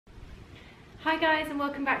Hi guys, and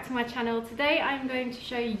welcome back to my channel. Today I'm going to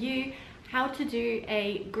show you how to do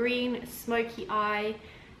a green smoky eye.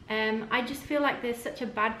 I just feel like there's such a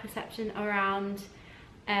bad perception around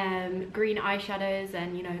green eyeshadows,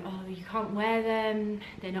 and oh, you can't wear them,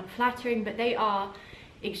 they're not flattering, but they are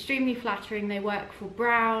extremely flattering. They work for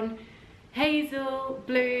brown, hazel,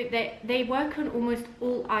 blue. They work on almost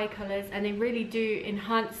all eye colors, and they really do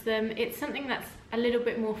enhance them. It's something that's a little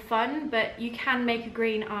bit more fun, but you can make a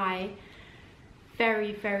green eye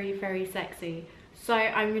very, very, very sexy. So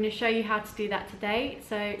I'm going to show you how to do that today.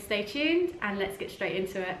 So stay tuned and let's get straight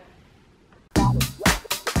into it.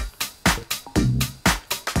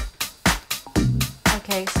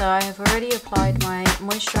 Okay, so I have already applied my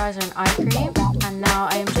moisturizer and eye cream, and now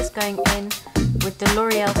I am just going in with the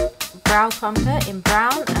L'Oreal Brow Plumper in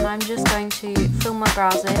brown, and I'm just going to fill my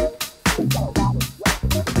brows in.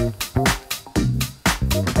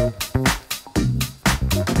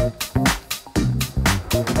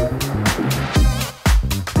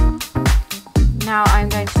 Now I'm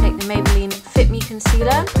going to take the Maybelline Fit Me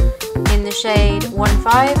Concealer in the shade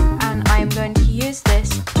 1-5, and I am going to use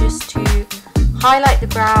this just to highlight the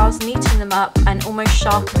brows, neaten them up and almost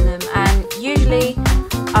sharpen them. And usually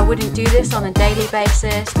I wouldn't do this on a daily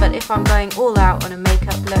basis, but if I'm going all out on a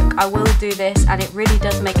makeup look, I will do this, and it really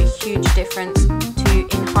does make a huge difference to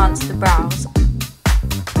enhance the brows.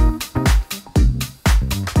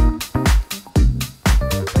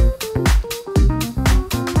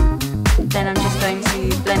 Then I'm just going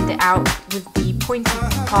to blend it out with the pointy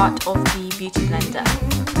part of the Beauty Blender.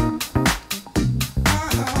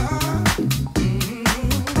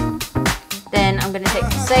 Then I'm going to take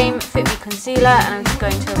the same Fit Me Concealer, and I'm just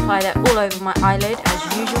going to apply that all over my eyelid as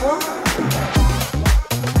usual.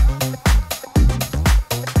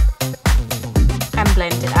 And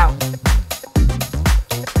blend it out.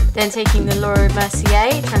 Then taking the Laura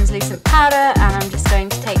Mercier translucent powder, and I'm just going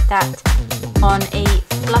to take that on a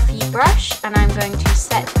fluffy brush, and I'm going to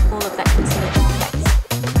set all of that concealer in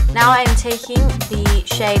place. Now I am taking the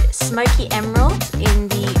shade Smoky Emerald in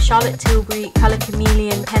the Charlotte Tilbury Colour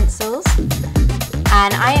Chameleon pencils,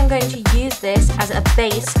 and I am going to use this as a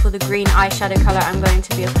base for the green eyeshadow colour I'm going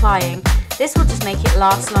to be applying. This will just make it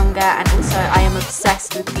last longer, and also I am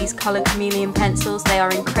obsessed with these Colour Chameleon pencils. They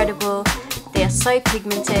are incredible. They are so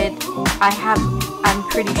pigmented. I'm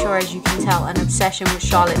pretty sure, as you can tell, an obsession with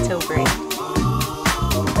Charlotte Tilbury.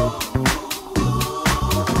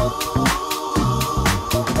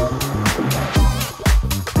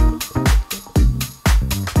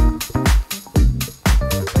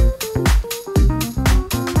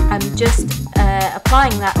 I'm just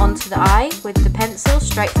applying that onto the eye with the pencil,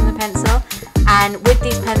 straight from the pencil. And with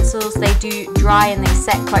these pencils, they do dry and they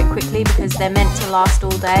set quite quickly because they're meant to last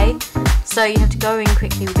all day. So you have to go in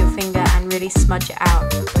quickly with your finger and really smudge it out.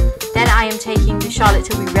 Then I am taking the Charlotte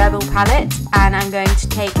Tilbury Rebel palette, and I'm going to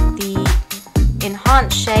take the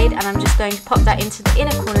enhanced shade, and I'm just going to pop that into the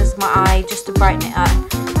inner corners of my eye just to brighten it up.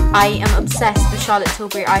 I am obsessed with Charlotte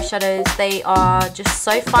Tilbury eyeshadows. They are just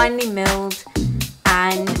so finely milled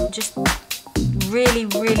and just really,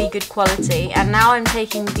 really good quality. And now I'm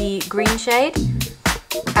taking the green shade,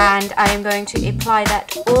 and I am going to apply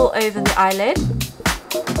that all over the eyelid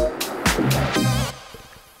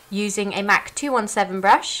using a MAC 217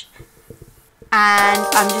 brush, and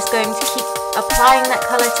I'm just going to keep applying that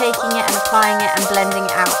colour, taking it and applying it and blending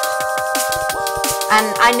it out.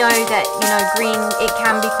 And I know that green, it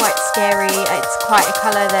can be quite scary. It's quite a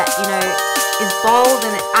colour that is bold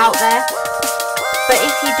and out there, but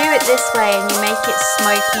if you do it this way and you make it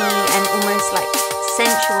smoky and almost like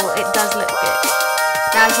sensual, it does look good.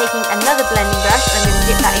 Now I'm taking another blending brush, and I'm going to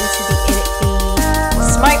dip that into the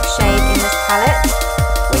smoke shade in this palette,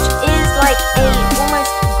 which is like a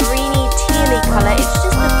almost greeny tealy colour. It's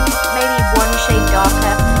just maybe one shade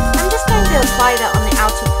darker. I'm just going to apply that on the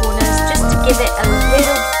outer corners just to give it a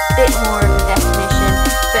little bit more of a definition.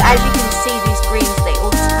 But as you can see, these greens, they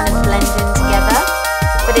all just kind of blend in together,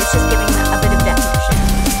 but it's just giving that a bit of definition.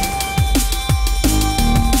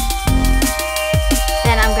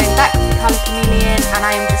 Then I'm going back to the Colour Chameleon, and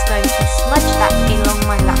I am just going to smudge that along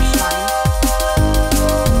my lash line.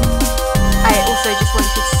 I also just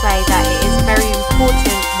wanted to say that it is very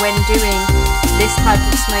important when doing this type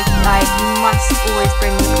of smoky eye, you must always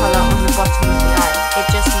bring the colour on the bottom of the eye. It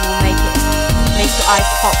just will make your eye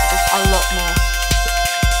pop just a lot more.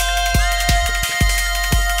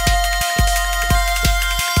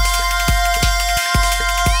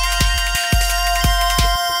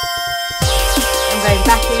 I'm going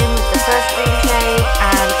back in with the first green shade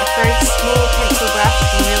and a very small pencil brush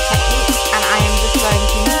from Real Techniques, and I am just going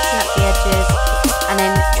to neaten up the edges and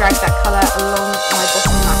then drag that colour along my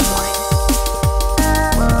bottom lash line.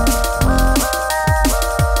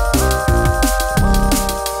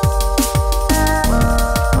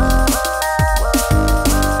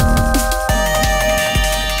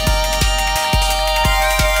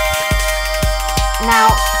 now,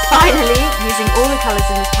 finally, using all the colours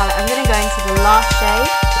in this palette, I'm going to go into the last shade,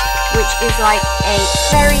 which is like a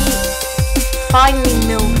very finely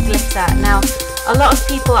milled glitter. Now, a lot of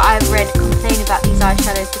people I've read complain about these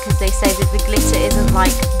eyeshadows because they say that the glitter isn't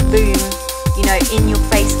like boom, you know, in your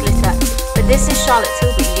face glitter. But this is Charlotte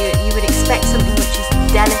Tilbury. You would expect something which is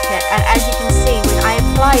delicate, and as you can see, when I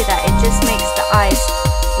apply that, it just makes the eyes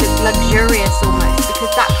look luxurious almost,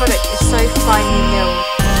 because that product is so finely milled,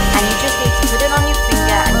 and you just need to put it on your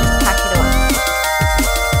finger and just pack it on.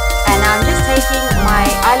 And now I'm just taking my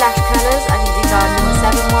eyelash colours. I think these are number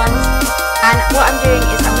 7 ones. And what I'm doing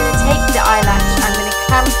is I'm going to take the eyelash, I'm going to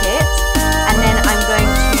clamp it, and then I'm going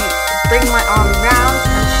to bring my arm round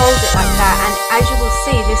and hold it like that. And as you will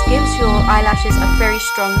see, this gives your eyelashes a very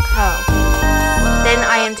strong curl. Then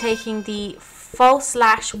I am taking the False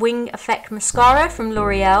Lash Wing Effect Mascara from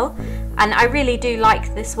L'Oreal, and I really do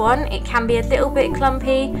like this one. It can be a little bit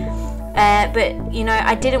clumpy, but you know,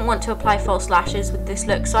 I didn't want to apply false lashes with this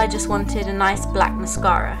look, so I just wanted a nice black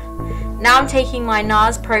mascara. Now I'm taking my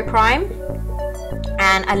NARS Pro Prime,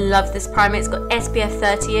 and I love this primer. It's got SPF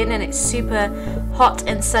 30 in, and it's super hot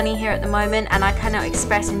and sunny here at the moment, and I cannot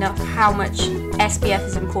express enough how much SPF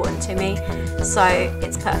is important to me, so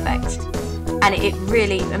it's perfect. And it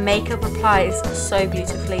really, the makeup applies so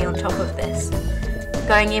beautifully on top of this.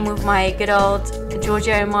 Going in with my good old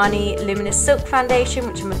Giorgio Armani Luminous Silk Foundation,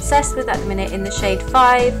 which I'm obsessed with at the minute, in the shade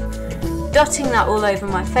 5. Dotting that all over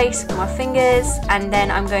my face with my fingers, and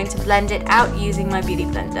then I'm going to blend it out using my Beauty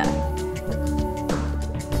Blender.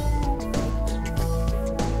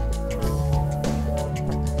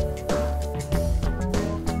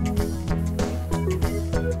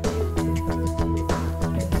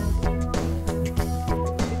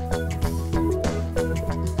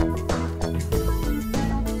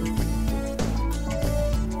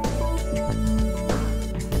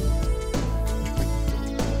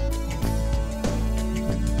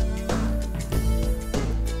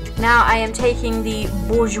 Now I am taking the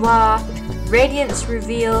Bourjois Radiance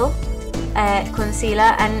Reveal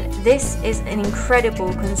concealer, and this is an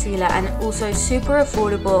incredible concealer and also super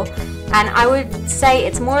affordable, and I would say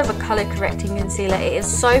it's more of a color correcting concealer. It is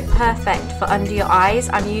so perfect for under your eyes.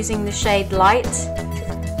 I'm using the shade Light,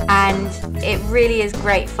 and it really is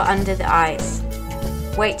great for under the eyes.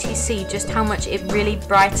 Wait till you see just how much it really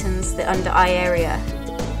brightens the under eye area.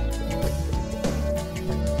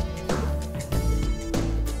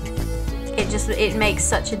 It makes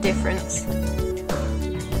such a difference.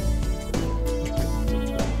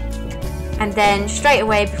 And then straight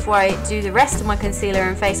away, before I do the rest of my concealer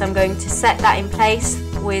and face, I'm going to set that in place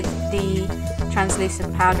with the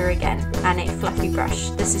translucent powder again and a fluffy brush.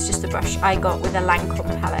 This is just a brush I got with a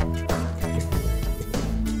Lancome palette.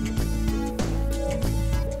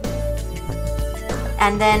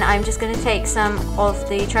 And then I'm just going to take some of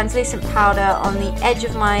the translucent powder on the edge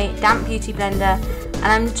of my damp beauty blender,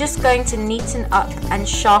 and I'm just going to neaten up and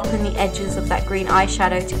sharpen the edges of that green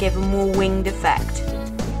eyeshadow to give a more winged effect.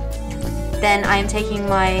 Then I am taking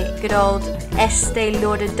my good old Estee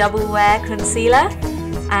Lauder Double Wear Concealer,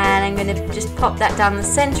 and I'm going to just pop that down the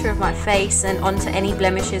centre of my face and onto any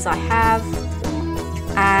blemishes I have,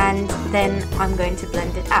 and then I'm going to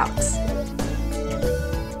blend it out.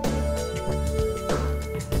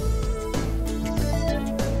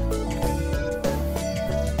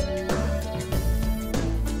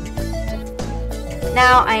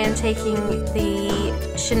 Now I am taking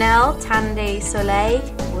the Chanel Tan de Soleil,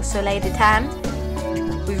 or Soleil de Tan.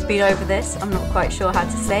 We've been over this, I'm not quite sure how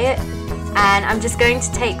to say it. And I'm just going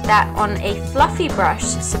to take that on a fluffy brush,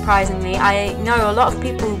 surprisingly. I know a lot of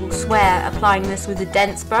people will swear applying this with a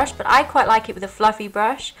dense brush, but I quite like it with a fluffy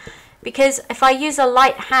brush, because if I use a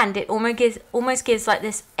light hand, it almost gives like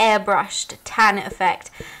this airbrushed tan effect.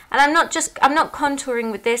 And I'm not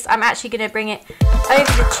contouring with this, I'm actually going to bring it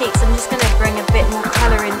over the cheeks. I'm just going to bring a bit more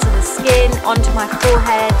colour into the skin, onto my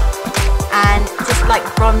forehead, and just like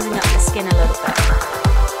bronzing up the skin a little bit.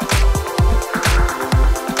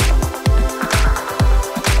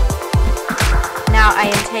 Now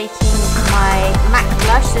I am taking my MAC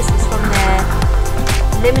blush. This is from their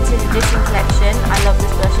limited edition collection. I love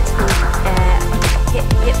this blush. It's called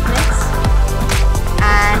Hypnotist,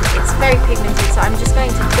 and it's very pigmented, so I'm just going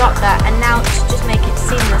to dot that, and now to just make it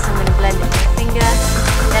seamless, I'm going to blend it with my finger.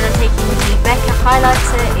 Then I'm taking the Becca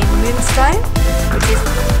highlighter in Moonstone, which is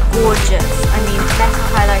gorgeous. I mean, Becca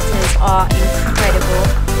highlighters are incredible,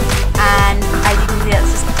 and as you can see, that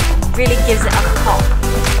just really gives it a pop.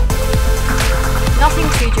 Nothing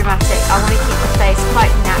too dramatic. I want to keep the face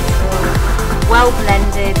quite natural, well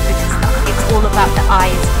blended, because it's all about the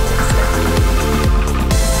eyes of this look.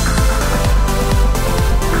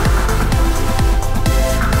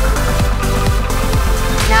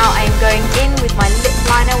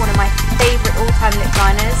 liner, one of my favourite all-time lip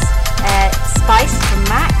liners, Spice from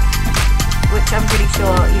MAC, which I'm pretty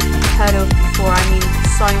sure you've heard of before. I mean,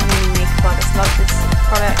 so many makeup artists love this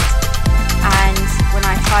product, and when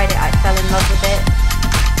I tried it I fell in love with it.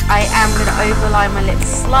 I am going to overline my lips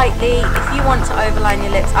slightly. If you want to overline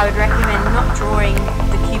your lips, I would recommend not drawing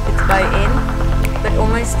the Cupid's bow in, but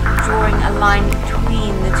almost drawing a line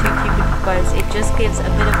between the two Cupid's bows. It just gives a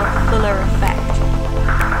bit of a fuller effect.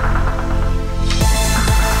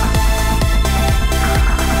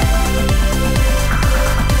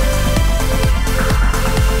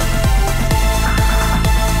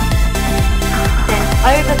 Then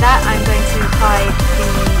over that I'm going to apply the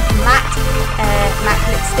matte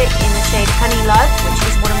lipstick in the shade Honey Love, which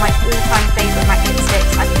is one of my all-time favourite MAC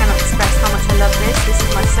lipsticks. I cannot express how much I love this. This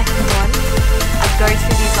is my second one. I go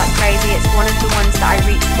through these like crazy. It's one of the ones that I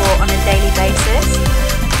reach for on a daily basis.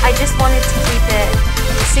 I just wanted to keep it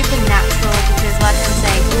super natural because, like I'm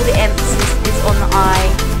saying, all the emphasis is on the eye,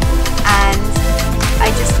 and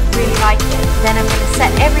I just really like it. Then I'm going to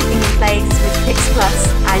set everything in place with Fix Plus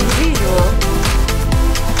as usual,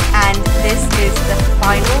 and this is the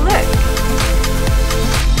final look.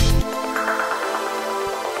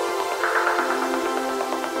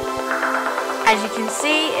 As you can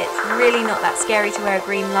see, it's really not that scary to wear a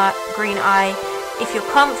green eye. If you're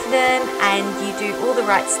confident and you do all the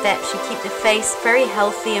right steps, you keep the face very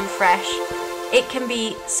healthy and fresh, it can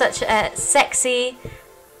be such a sexy,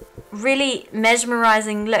 really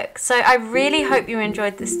mesmerizing look. So I really hope you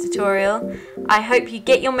enjoyed this tutorial. I hope you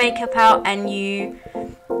get your makeup out and you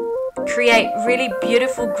create really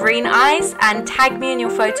beautiful green eyes, and tag me in your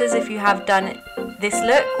photos if you have done this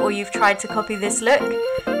look or you've tried to copy this look.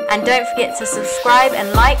 And don't forget to subscribe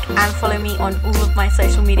and like and follow me on all of my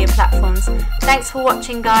social media platforms. Thanks for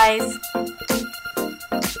watching, guys.